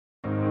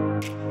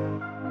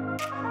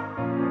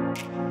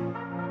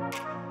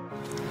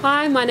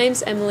Hi, my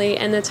name's Emily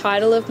and the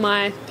title of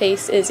my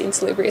piece is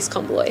Insalubrious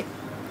Komboloi.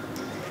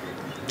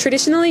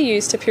 Traditionally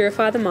used to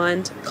purify the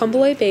mind,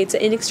 Komboloi beads are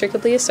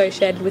inextricably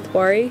associated with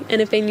worry and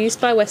have been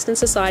used by Western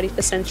society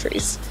for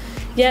centuries.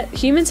 Yet,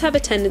 humans have a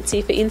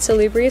tendency for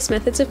insalubrious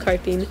methods of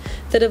coping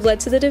that have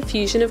led to the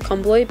diffusion of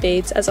Komboloi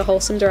beads as a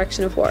wholesome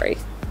direction of worry.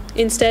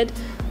 Instead,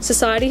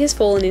 society has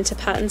fallen into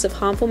patterns of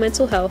harmful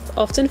mental health,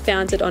 often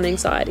founded on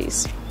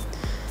anxieties.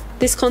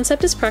 This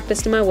concept is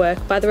practiced in my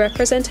work by the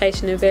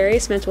representation of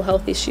various mental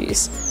health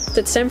issues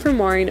that stem from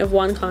worrying of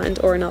one kind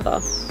or another.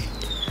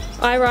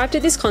 I arrived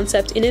at this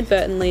concept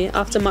inadvertently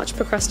after much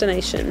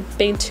procrastination,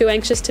 being too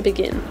anxious to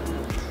begin.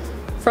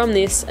 From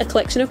this, a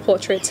collection of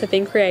portraits have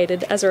been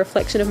created as a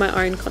reflection of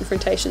my own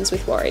confrontations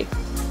with worry.